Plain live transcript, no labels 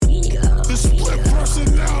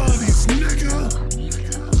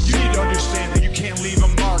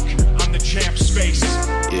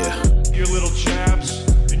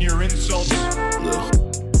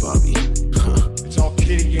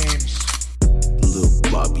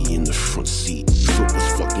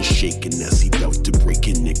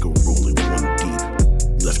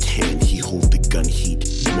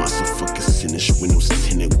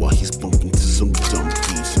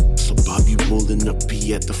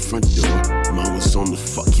front door. Mine was on the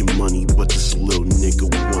fucking money, but this little nigga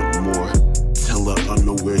want more. Tell her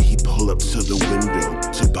unaware he pull up to the window.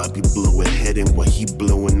 So Bobby blow ahead and while he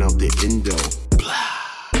blowing out the endo. Blah.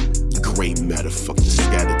 Great matter, fuck the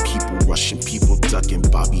scatter. People rushing, people ducking.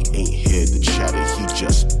 Bobby ain't here to chatter. He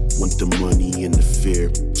just want the money and the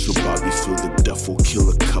fear. So Bobby fill the duffel, kill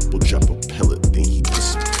a couple, drop a pellet, then he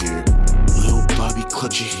disappear. Lil Bobby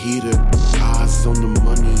clutch a heater. Eyes on the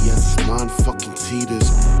money, yes, mine fucking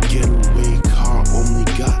teeters. Getaway car only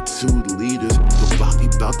got 2 liters. But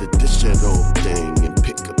Bobby bout to dish that old thing and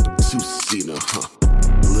pick up a 2-seater, huh?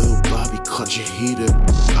 Lil Bobby clutch a heater.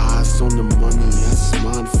 Eyes on the money, yes,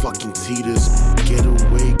 mine fucking teeters.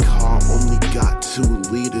 Getaway car only got 2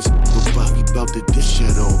 liters. But Bobby bout to dish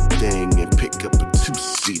that old thing and pick up a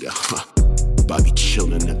 2-seater, huh? Bobby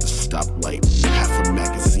chillin' at the stoplight. Half a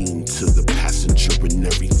magazine to the passenger and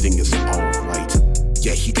everything is alright.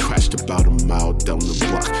 Yeah, he crashed about a mile down the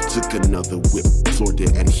block. Took another whip, floored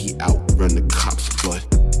it, and he outrun the cops. But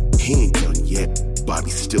he ain't done yet.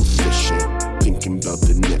 Bobby's still fishing, thinking about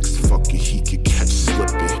the next fucker he could catch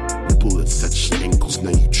slipping. Bullets at your ankles,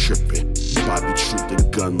 now you tripping. Bobby treat the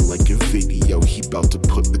gun like a video. He bout to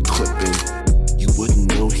put the clip in. You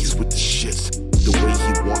wouldn't know he's with the shits. The way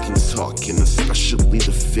he walk and talk, and especially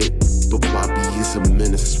the fit. But Bobby is a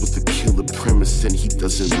menace with a killer premise, and he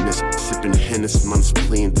doesn't miss. Sipping Hennis, man's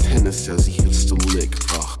playing tennis as he hits the lick.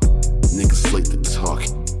 Niggas late to talk,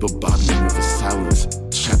 but Bobby move in silence.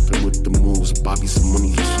 Chapping with the moves, Bobby's money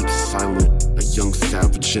keeps silent. A young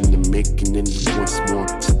savage in the making, and he wants more.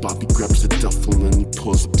 So Bobby grabs the duffel and he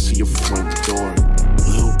pulls up to your front door.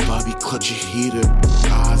 Lil Bobby clutch a heater.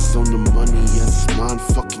 Eyes on the money, yes, mine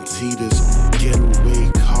fucking teeters.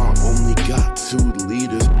 Getaway car only got 2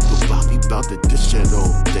 liters. But Bobby bout to dish that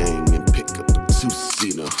old thing and pick up a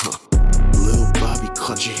 2-seater, huh? Lil Bobby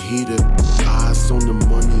clutch a heater. Eyes on the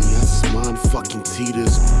money, yes, mine fucking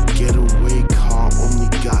teeters. Getaway car only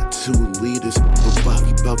got 2 liters. But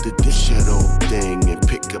Bobby bout to dish that old thing and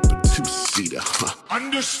pick up a 2-seater, huh?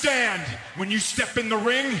 Understand, when you step in the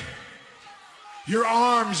ring, your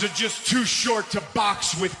arms are just too short to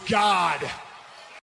box with God.